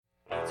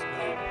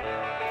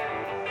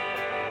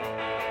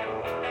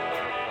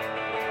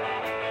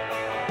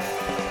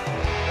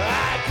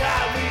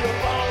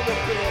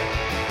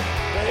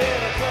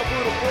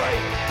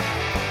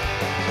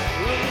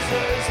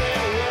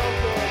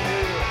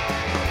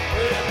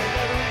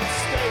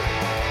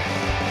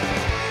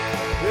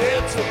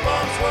the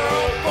Bumps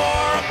World for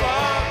a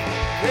Bump.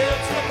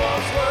 It's the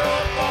Bumps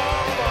World for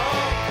a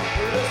Bump.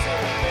 Listen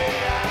to me,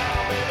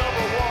 I'll be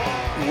number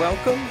one.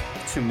 Welcome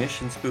to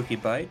Mission Spooky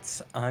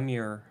Bites. I'm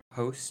your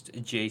host,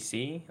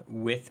 JC.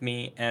 With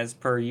me, as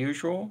per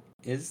usual,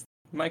 is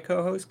my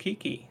co-host,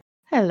 Kiki.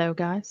 Hello,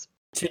 guys.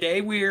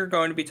 Today we are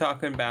going to be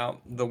talking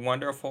about the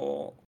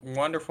wonderful,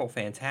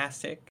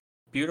 fantastic,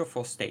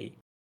 beautiful state,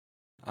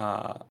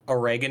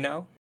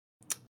 oregano.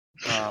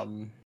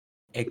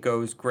 It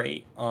goes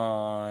great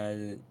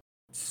on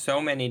so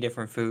many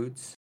different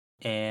foods,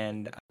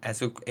 and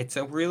it's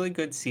a really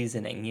good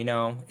seasoning. You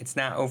know, it's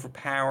not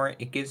overpowering.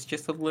 It gives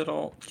just a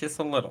little.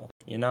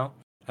 You know,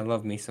 I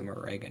love me some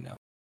oregano,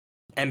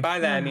 and by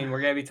that I mean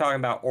we're gonna be talking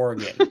about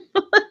Oregon.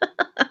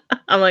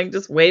 I'm like,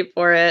 just wait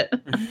for it.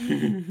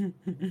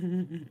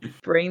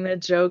 Bring the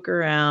joke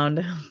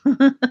around.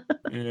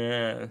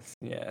 Yes.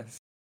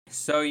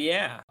 So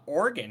yeah,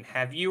 Oregon.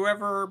 Have you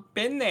ever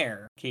been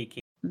there, Kiki?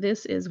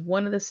 This is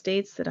one of the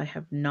states that I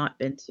have not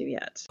been to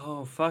yet.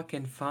 Oh,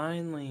 fucking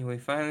finally. We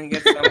finally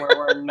get somewhere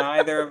where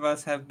neither of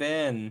us have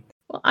been.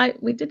 Well,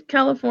 we did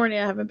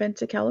California. I haven't been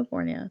to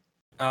California.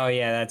 Oh,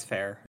 yeah, that's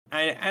fair.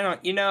 I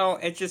don't, you know,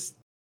 it's just,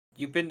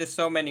 you've been to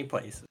so many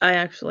places.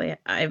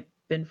 I've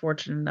been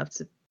fortunate enough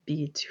to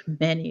be to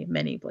many,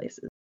 many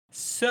places.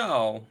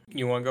 So,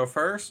 you want to go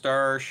first,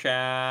 or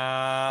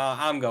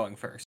I'm going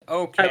first?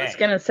 Okay. I was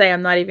going to say,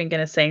 I'm not even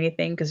going to say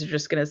anything, because you're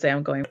just going to say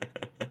I'm going.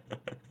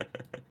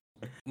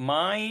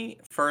 My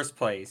first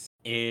place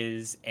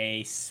is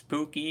a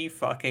spooky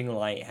fucking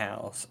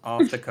lighthouse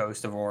off the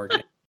coast of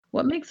Oregon.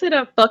 What makes it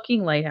a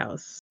fucking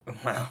lighthouse?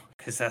 Well,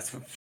 because that's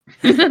what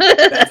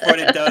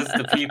it does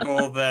to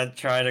people that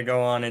try to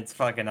go on its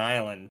fucking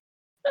island.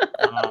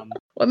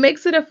 What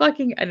makes it a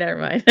fucking... never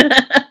mind.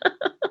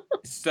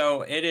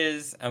 So it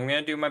is, I'm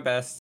going to do my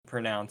best to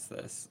pronounce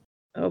this.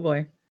 Oh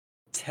boy.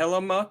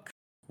 Tillamook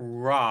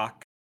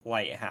Rock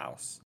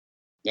Lighthouse.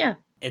 Yeah.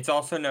 It's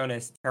also known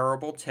as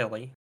Terrible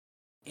Tilly.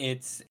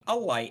 It's a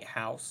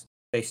lighthouse.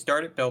 They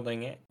started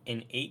building it in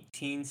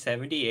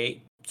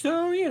 1878.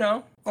 So, you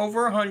know,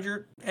 over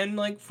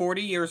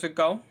 140 years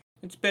ago.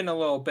 It's been a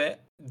little bit.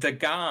 The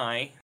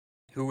guy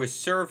who was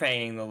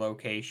surveying the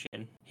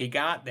location, he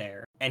got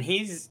there. And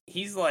he's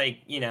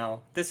like, you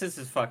know, this is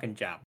his fucking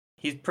job.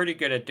 He's pretty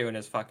good at doing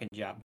his fucking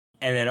job.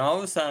 And then all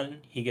of a sudden,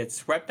 he gets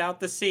swept out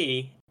to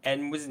sea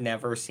and was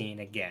never seen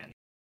again.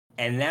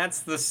 And that's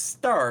the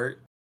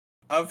start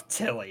of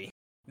Tilly.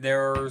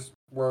 There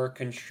were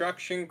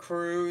construction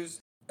crews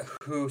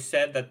who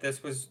said that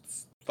this was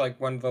like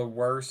one of the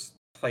worst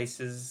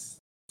places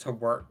to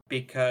work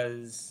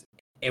because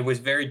it was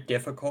very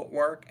difficult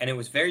work and it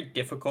was very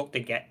difficult to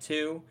get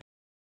to.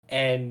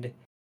 And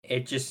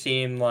it just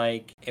seemed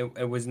like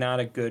it was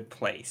not a good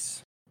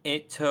place.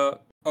 It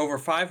took over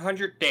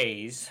 500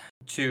 days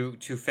to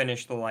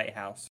finish the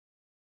lighthouse.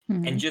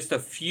 Mm-hmm. And just a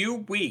few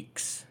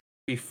weeks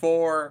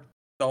before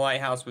the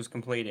lighthouse was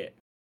completed,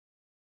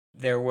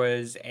 there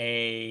was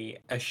a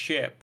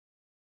ship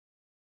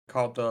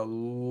called the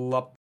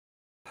Lupatia,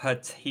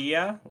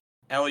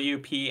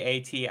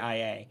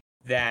 Lupatia,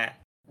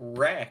 that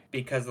wrecked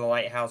because the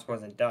lighthouse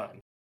wasn't done.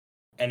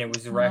 And it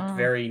was wrecked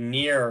very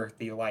near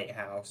the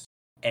lighthouse,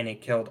 and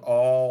it killed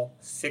all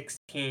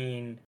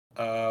 16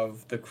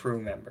 of the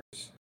crew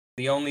members.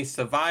 The only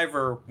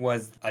survivor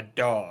was a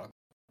dog.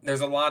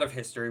 There's a lot of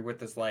history with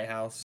this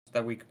lighthouse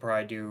that we could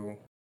probably do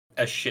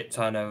a shit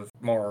ton of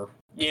more.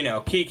 You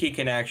know, Kiki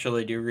can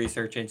actually do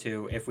research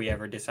into if we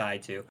ever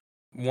decide to.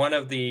 One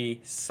of the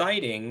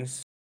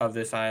sightings of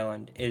this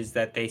island is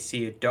that they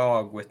see a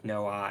dog with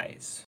no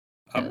eyes.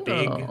 A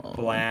big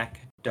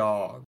black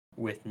dog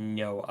with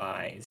no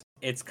eyes.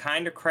 It's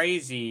kind of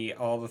crazy,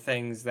 all the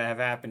things that have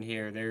happened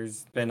here.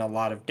 There's been a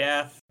lot of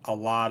death, a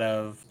lot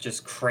of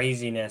just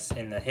craziness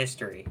in the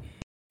history.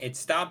 It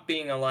stopped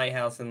being a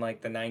lighthouse in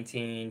like the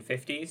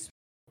 1950s.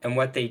 And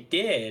what they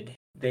did,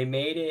 they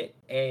made it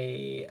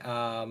a...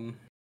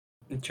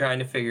 I'm trying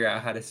to figure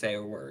out how to say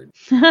a word.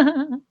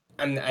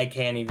 I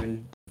can't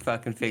even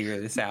fucking figure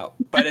this out.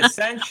 But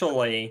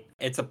essentially,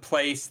 it's a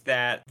place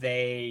that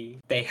they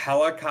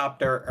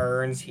helicopter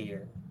urns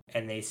here,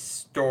 and they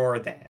store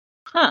them.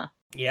 Huh.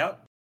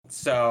 Yep.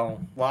 So,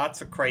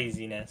 lots of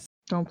craziness.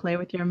 Don't play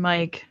with your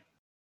mic.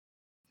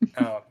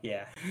 Oh,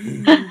 yeah.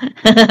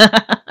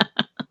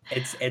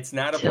 It's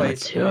not a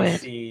place where I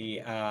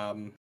see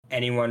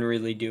anyone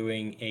really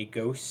doing a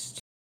ghost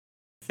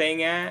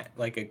thing at,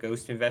 like a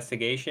ghost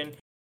investigation,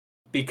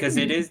 because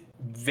it is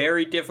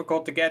very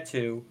difficult to get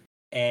to,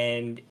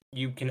 and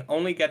you can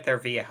only get there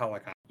via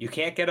helicopter. You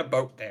can't get a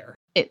boat there.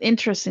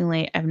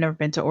 Interestingly, I've never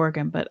been to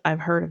Oregon, but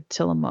I've heard of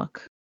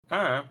Tillamook.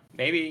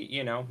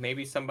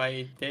 Maybe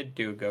somebody did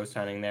do ghost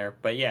hunting there.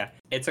 But yeah,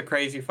 it's a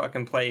crazy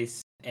fucking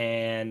place.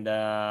 And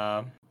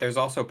there's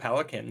also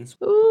pelicans.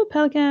 Ooh,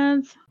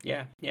 pelicans.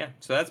 Yeah.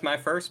 So that's my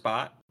first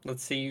spot.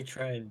 Let's see you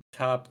try and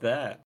top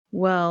that.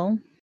 Well,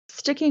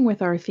 sticking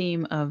with our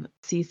theme of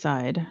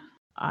seaside,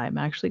 I'm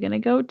actually going to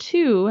go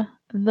to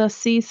the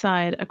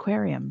Seaside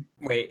Aquarium.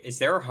 Wait, is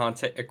there a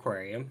haunted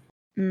aquarium?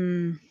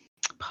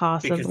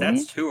 Possibly. Because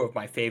that's two of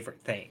my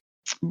favorite things.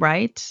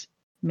 Right?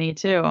 Me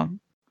too. I'm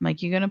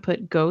like, you're gonna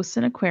put ghosts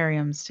and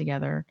aquariums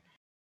together?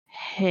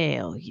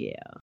 Hell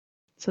yeah.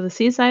 So the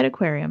Seaside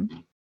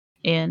Aquarium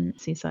in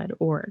Seaside,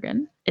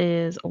 Oregon,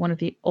 is one of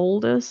the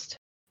oldest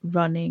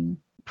running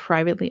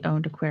privately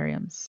owned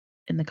aquariums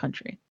in the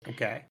country.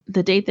 Okay.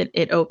 The date that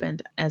it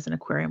opened as an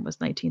aquarium was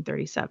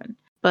 1937,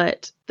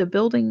 but the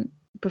building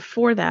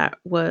before that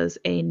was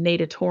a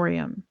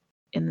natatorium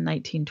in the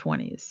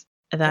 1920s.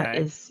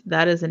 Okay.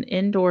 That is an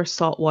indoor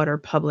saltwater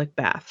public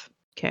bath.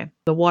 Okay.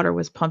 The water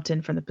was pumped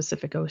in from the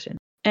Pacific Ocean.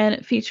 And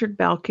it featured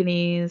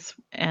balconies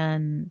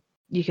and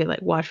you could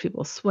like watch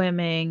people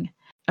swimming.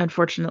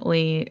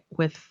 Unfortunately,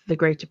 with the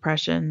Great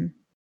Depression,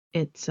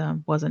 it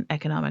wasn't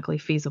economically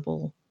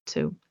feasible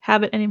to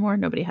have it anymore.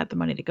 Nobody had the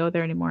money to go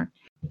there anymore.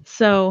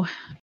 So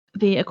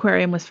the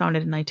aquarium was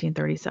founded in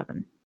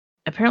 1937.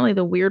 Apparently,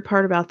 the weird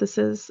part about this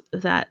is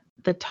that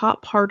the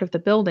top part of the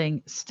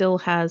building still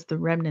has the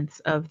remnants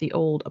of the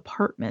old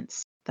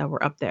apartments that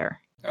were up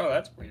there. Oh,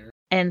 that's weird.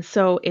 And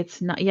so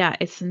it's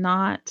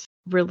not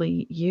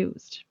really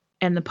used.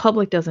 And the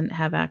public doesn't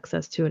have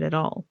access to it at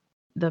all.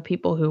 The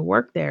people who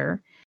work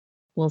there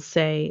will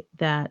say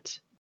that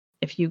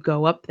if you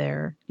go up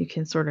there, you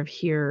can sort of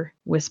hear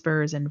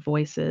whispers and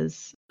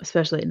voices,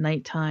 especially at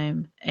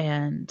nighttime.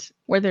 And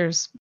where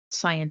there's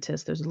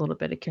scientists, there's a little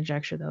bit of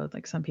conjecture though.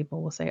 Like some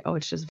people will say, oh,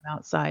 it's just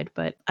outside.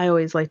 But I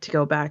always like to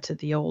go back to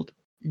the old,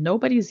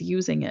 nobody's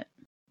using it.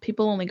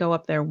 People only go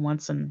up there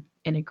once in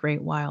a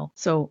great while.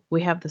 So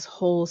we have this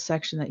whole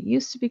section that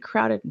used to be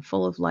crowded and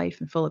full of life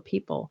and full of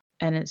people,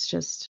 and it's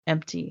just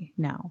empty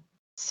now.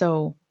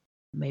 So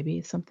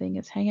maybe something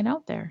is hanging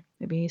out there.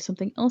 Maybe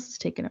something else is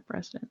taking up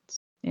residence,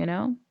 you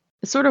know?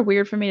 It's sort of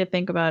weird for me to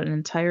think about an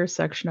entire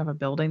section of a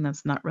building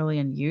that's not really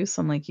in use.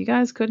 I'm like, you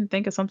guys couldn't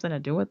think of something to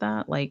do with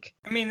that? Like,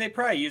 I mean, they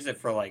probably use it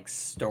for like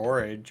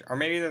storage, or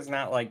maybe there's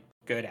not like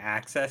good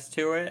access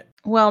to it.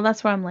 well,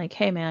 that's why I'm like,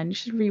 hey man, you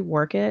should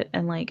rework it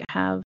and like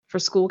have for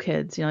school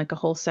kids, you know, like a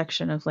whole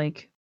section of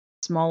like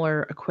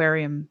smaller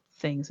aquarium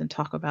things and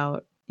talk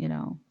about, you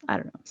know, I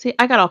don't know. See,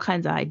 I got all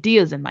kinds of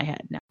ideas in my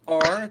head now.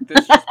 Or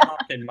this just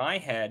popped in my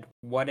head.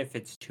 What if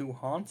it's too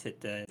haunted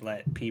to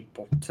let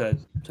people to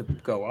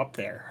go up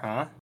there,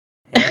 huh?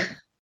 Yeah?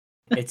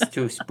 It's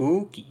too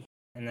spooky,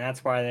 and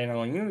that's why they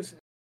don't use it.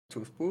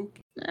 Too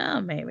spooky.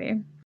 Oh,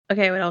 maybe.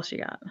 Okay, what else you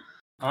got?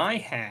 I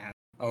have.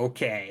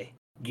 Okay,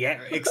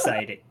 get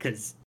excited,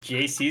 because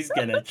JC's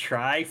gonna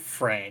try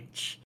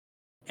French.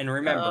 And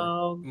remember,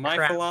 Oh, my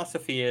crap.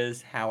 philosophy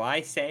is how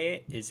I say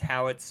it is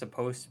how it's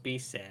supposed to be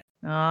said.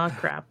 Oh,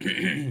 crap.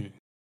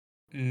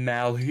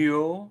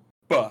 Malheur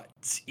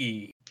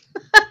Butsy.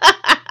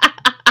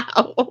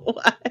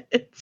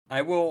 What?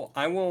 I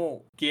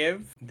will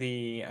give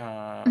the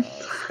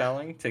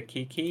spelling to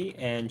Kiki,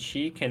 and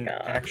she can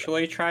God.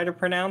 actually try to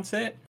pronounce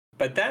it.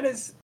 But that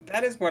is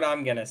what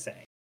I'm gonna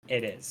say.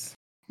 It is.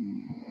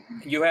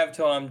 You have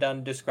till I'm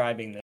done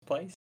describing this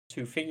place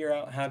to figure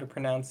out how to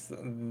pronounce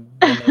the name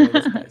of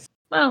this place.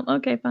 Well,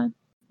 okay, fine.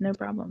 No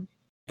problem.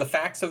 The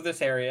facts of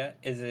this area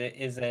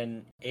is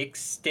an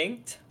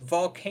extinct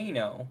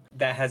volcano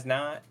that has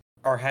not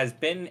or has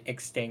been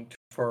extinct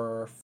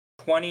for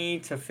 20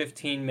 to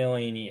 15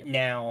 million years.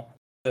 Now,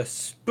 the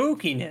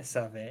spookiness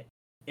of it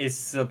is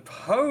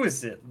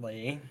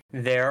supposedly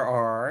there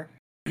are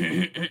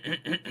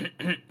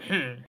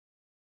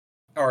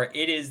or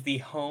it is the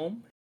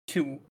home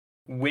to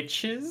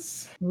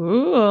witches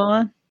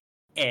Ooh.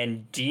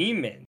 and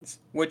demons,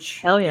 which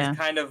Hell yeah. is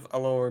kind of a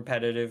little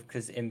repetitive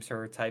because imps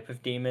are a type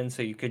of demon,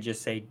 so you could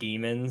just say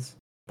demons,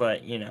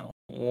 but you know,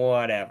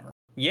 whatever.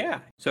 Yeah,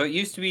 so it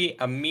used to be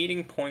a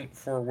meeting point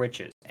for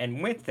witches,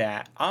 and with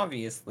that,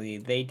 obviously,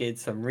 they did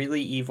some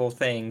really evil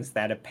things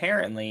that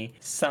apparently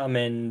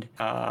summoned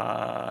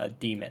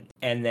demons.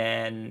 And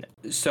then,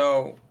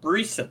 so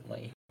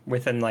recently,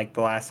 within like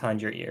the last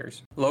 100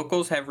 years,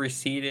 locals have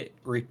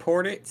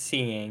reported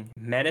seeing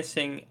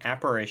menacing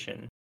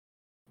apparition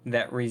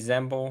that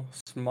resemble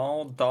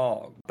small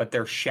dogs, but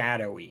they're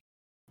shadowy,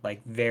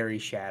 like very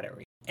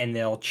shadowy. And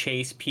they'll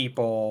chase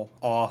people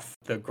off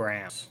the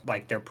ground,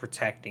 like they're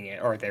protecting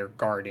it or they're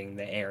guarding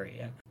the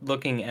area.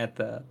 Looking at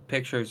the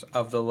pictures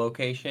of the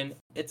location,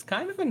 it's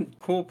kind of a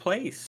cool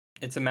place.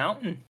 It's a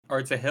mountain, or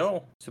it's a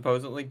hill.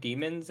 Supposedly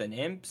demons and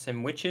imps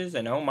and witches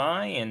and oh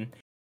my, and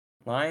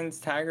lions,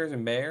 tigers,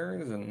 and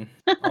bears, and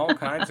all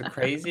kinds of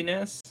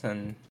craziness.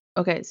 And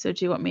Okay, so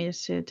do you want me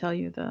to tell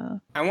you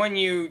I want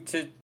you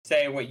to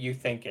say what you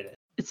think it is.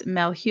 It's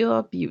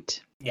Malheur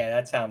Butte. Yeah,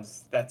 that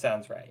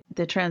sounds right.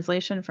 The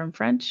translation from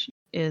French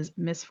is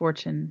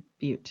Misfortune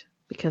Butte.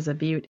 Because a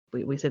butte,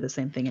 we say the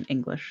same thing in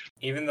English.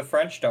 Even the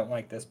French don't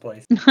like this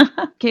place. In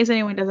case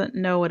anyone doesn't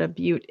know what a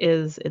butte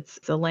is, it's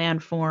a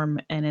landform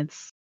and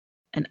it's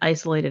an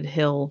isolated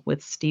hill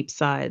with steep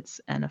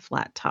sides and a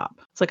flat top.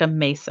 It's like a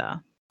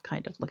mesa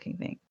kind of looking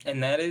thing.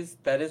 And that is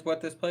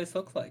what this place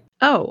looks like.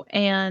 Oh,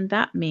 and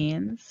that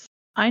means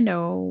I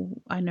know.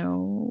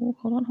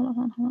 Hold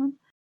on.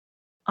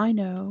 I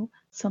know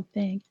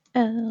something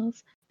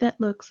else that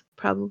looks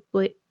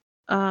probably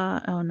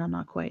oh no,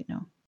 not quite.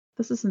 No.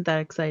 This isn't that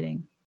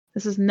exciting.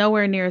 This is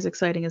nowhere near as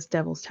exciting as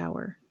Devil's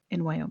Tower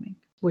in Wyoming,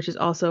 which is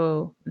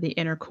also the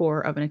inner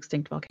core of an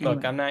extinct volcano.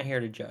 Look, I'm not here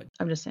to judge.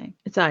 I'm just saying.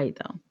 It's aight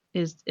though.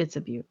 It's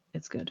a beaut.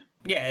 It's good.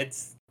 Yeah,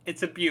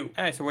 it's a beaut.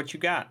 All right, so what you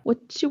got?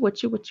 What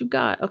you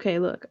got? Okay,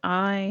 look,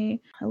 I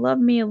love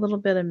me a little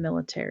bit of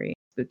military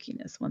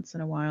spookiness once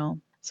in a while.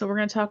 So we're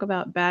going to talk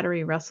about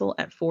Battery Russell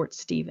at Fort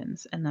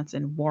Stevens, and that's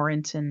in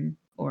Warrenton,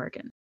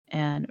 Oregon.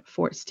 And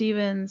Fort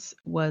Stevens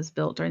was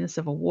built during the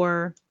Civil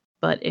War,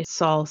 but it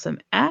saw some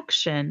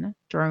action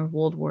during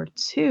World War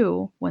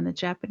II when the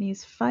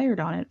Japanese fired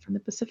on it from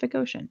the Pacific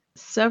Ocean.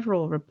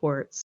 Several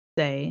reports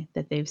say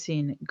that they've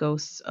seen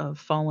ghosts of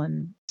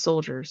fallen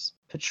soldiers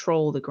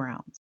patrol the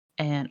grounds.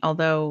 And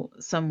although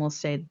some will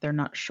say that they're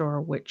not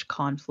sure which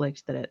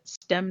conflict that it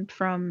stemmed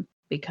from,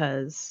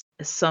 because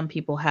some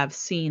people have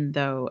seen,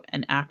 though,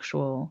 an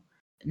actual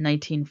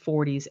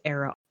 1940s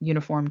era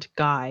uniformed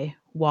guy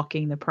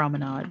walking the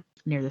promenade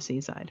near the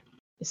seaside.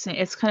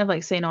 It's kind of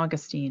like St.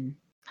 Augustine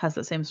has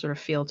that same sort of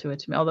feel to it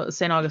to me. Although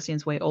St.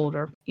 Augustine's way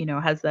older,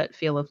 has that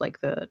feel of like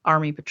the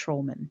army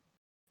patrolman.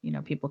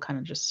 People kind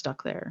of just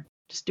stuck there,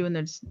 just doing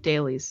their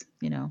dailies,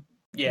 Yeah.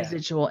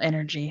 Residual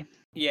energy.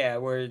 Yeah,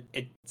 where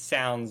it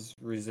sounds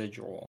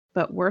residual.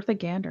 But worth a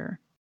gander,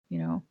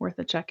 worth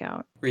a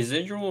checkout.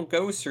 Residual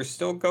ghosts are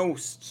still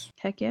ghosts.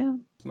 Heck yeah.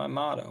 It's my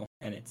motto,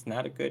 and it's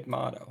not a good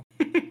motto.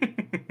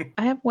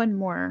 I have one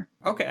more.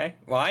 Okay,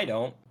 well I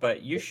don't,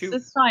 but you shoot.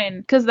 It's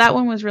fine, because that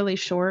one was really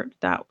short.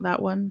 That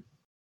one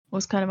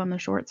was kind of on the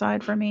short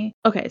side for me.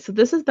 Okay, so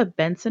this is the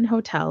Benson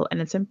Hotel,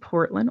 and it's in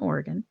Portland,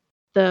 Oregon.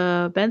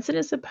 The Benson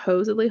is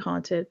supposedly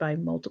haunted by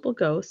multiple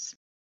ghosts,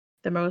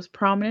 the most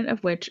prominent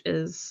of which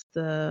is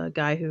the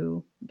guy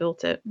who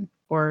built it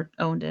or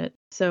owned it.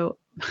 So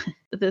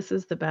this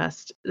is the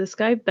best. This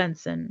guy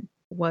Benson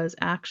was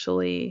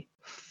actually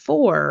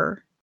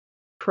for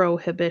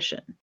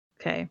prohibition,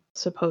 okay,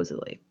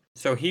 supposedly.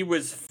 So he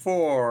was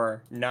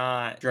for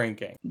not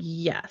drinking.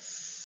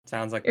 Yes.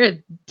 Sounds like you're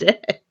a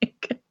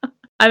dick.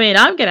 I mean,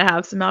 I'm going to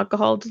have some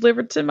alcohol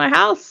delivered to my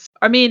house.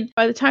 I mean,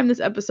 by the time this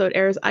episode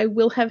airs, I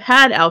will have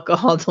had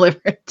alcohol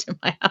delivered to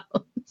my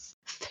house.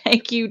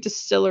 Thank you,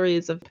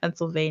 Distilleries of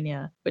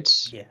Pennsylvania,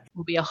 which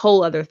will be a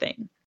whole other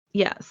thing.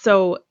 Yeah,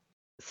 so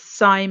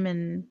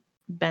Simon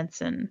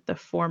Benson, the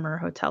former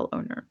hotel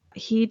owner,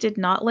 he did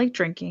not like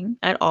drinking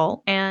at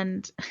all,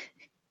 and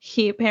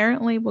he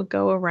apparently would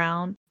go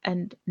around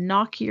and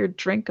knock your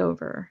drink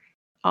over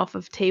off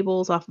of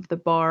tables, off of the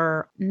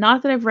bar.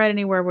 Not that I've read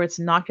anywhere where it's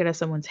knocked out of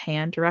someone's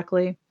hand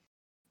directly,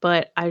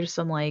 but I just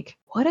am like,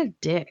 what a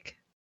dick.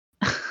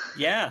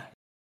 Yeah.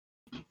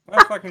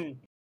 What fucking...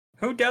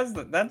 Who does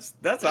that?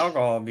 That's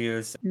alcohol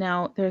abuse.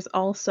 Now, there's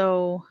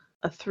also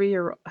a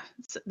 3-year...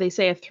 They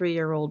say a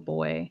 3-year-old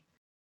boy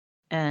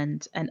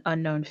and an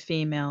unknown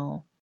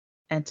female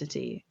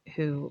entity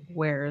who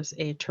wears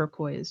a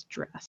turquoise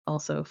dress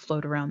also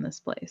float around this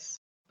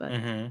place. But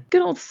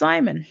good old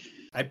Simon.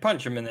 I'd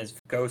punch him in his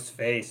ghost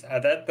face.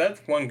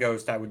 That's one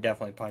ghost I would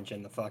definitely punch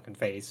in the fucking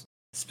face.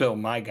 Spill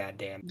my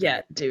goddamn.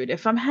 Yeah, dude.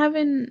 If I'm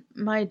having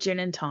my gin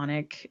and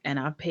tonic and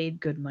I've paid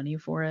good money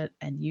for it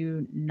and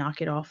you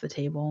knock it off the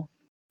table,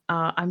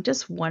 I'm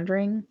just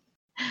wondering.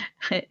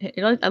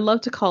 I'd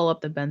love to call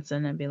up the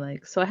Benson and be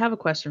like, so I have a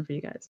question for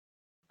you guys.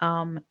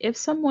 If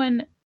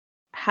someone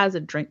has a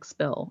drink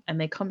spill and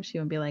they come to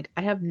you and be like,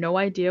 I have no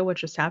idea what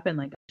just happened,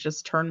 like I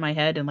just turned my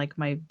head and like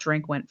my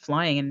drink went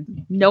flying,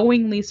 and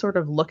knowingly sort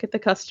of look at the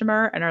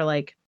customer and are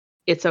like,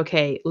 it's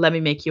okay, let me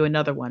make you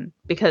another one,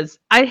 because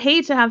I'd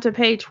hate to have to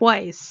pay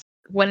twice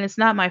when it's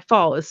not my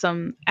fault. It's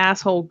some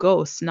asshole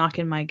ghost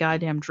knocking my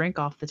goddamn drink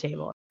off the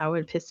table. That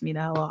would piss me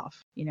the hell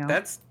off,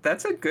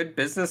 That's a good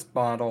business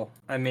model.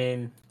 I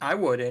mean, I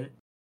wouldn't.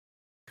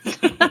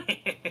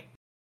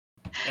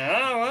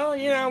 Oh,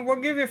 well, we'll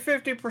give you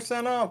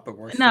 50% off, but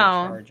we're still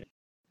charging.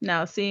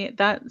 No, see,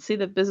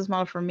 the business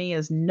model for me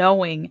is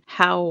knowing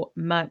how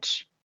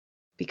much,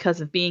 because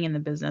of being in the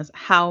business,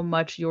 how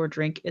much your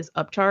drink is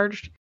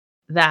upcharged.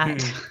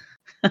 That.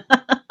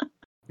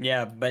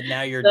 Yeah, but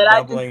now you're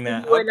doubling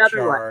that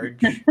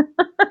upcharge.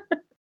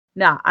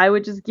 Nah, I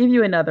would just give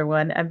you another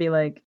one and be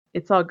like,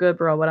 it's all good,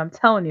 bro. What I'm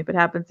telling you, if it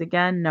happens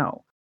again,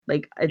 no.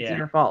 Like, it's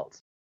your fault.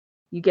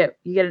 You get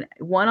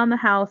one on the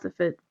house if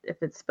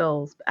it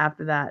spills.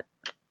 After that,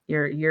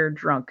 you're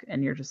drunk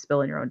and you're just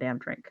spilling your own damn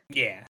drink.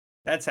 Yeah,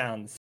 that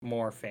sounds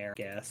more fair,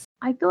 I guess.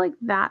 I feel like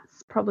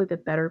that's probably the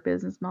better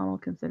business model,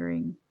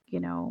 considering, you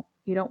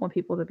don't want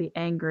people to be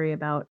angry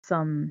about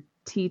some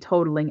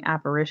teetotaling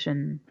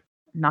apparition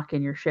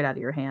knocking your shit out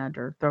of your hand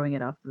or throwing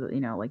it off the,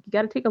 like, you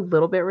got to take a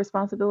little bit of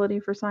responsibility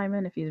for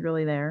Simon if he's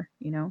really there,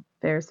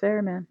 Fair's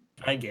fair, man.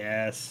 I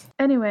guess.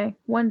 Anyway,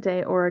 one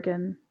day,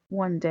 Oregon,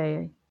 one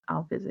day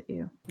I'll visit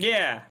you.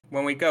 Yeah,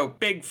 when we go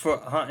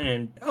Bigfoot hunting.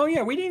 And oh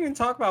yeah, we didn't even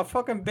talk about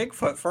fucking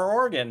Bigfoot for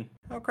Oregon.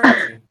 How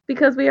crazy.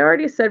 Because we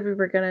already said we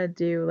were gonna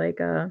do like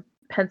a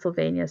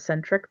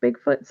Pennsylvania-centric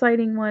Bigfoot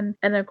sighting one.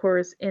 And of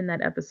course, in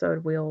that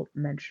episode, we'll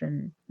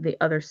mention the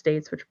other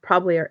states, which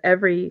probably are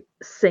every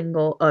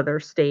single other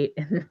state.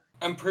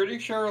 I'm pretty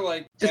sure,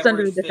 like, just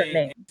under a different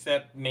name.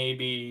 Except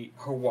maybe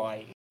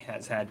Hawaii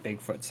has had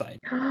Bigfoot sight.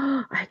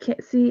 I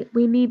can't see.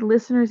 We need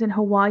listeners in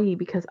Hawaii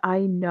because I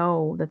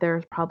know that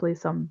there's probably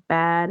some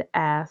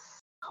badass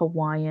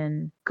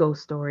Hawaiian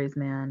ghost stories,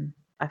 man.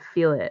 I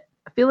feel it.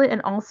 I feel it.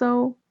 And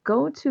also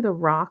go to The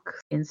Rock's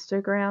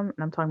Instagram. And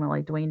I'm talking about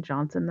like Dwayne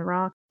Johnson, The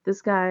Rock.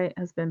 This guy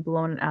has been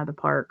blown out of the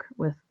park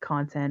with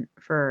content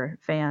for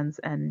fans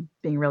and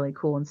being really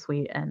cool and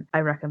sweet. And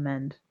I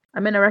recommend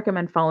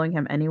following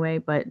him anyway,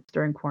 but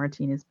during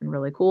quarantine, it's been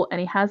really cool.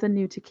 And he has a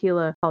new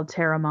tequila called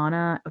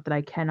Terramana that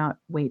I cannot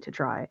wait to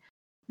try.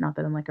 Not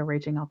that I'm like a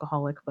raging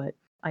alcoholic, but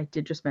I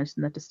did just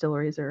mention that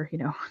distilleries are,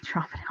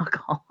 dropping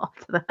alcohol off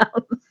to the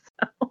house.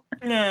 So.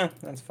 Yeah,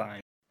 that's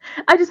fine.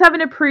 I just have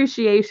an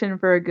appreciation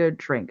for a good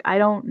drink. I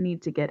don't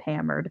need to get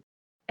hammered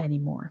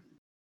anymore.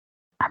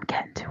 I'm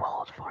getting too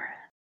old for it.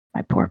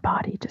 My poor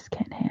body just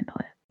can't handle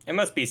it. It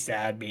must be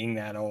sad being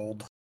that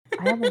old.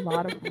 I have a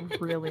lot of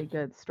really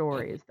good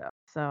stories, though.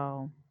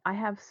 So I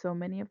have so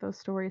many of those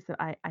stories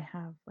that I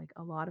have like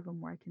a lot of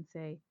them where I can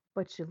say,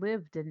 but you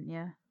lived, didn't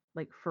you?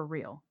 Like for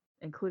real,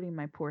 including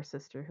my poor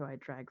sister who I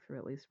dragged through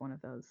at least one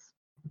of those.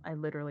 I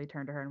literally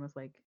turned to her and was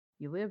like,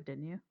 you lived,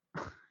 didn't you?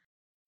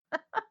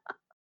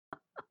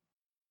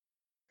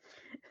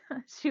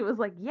 She was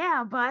like,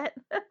 yeah, but.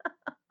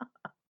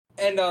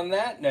 And on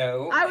that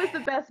note, I was the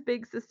best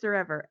big sister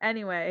ever.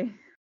 Anyway.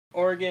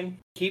 Oregon,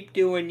 keep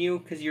doing you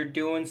because you're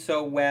doing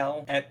so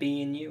well at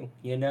being you.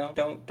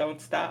 Don't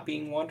stop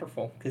being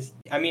wonderful. Because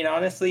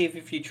honestly,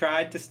 if you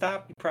tried to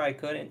stop, you probably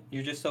couldn't.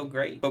 You're just so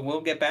great. But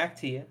we'll get back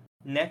to you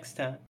next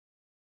time.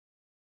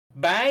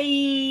 Bye.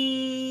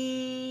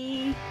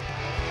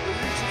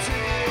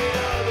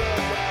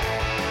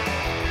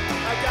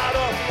 I got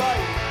a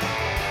fight.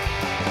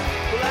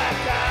 Black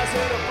eyes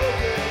and a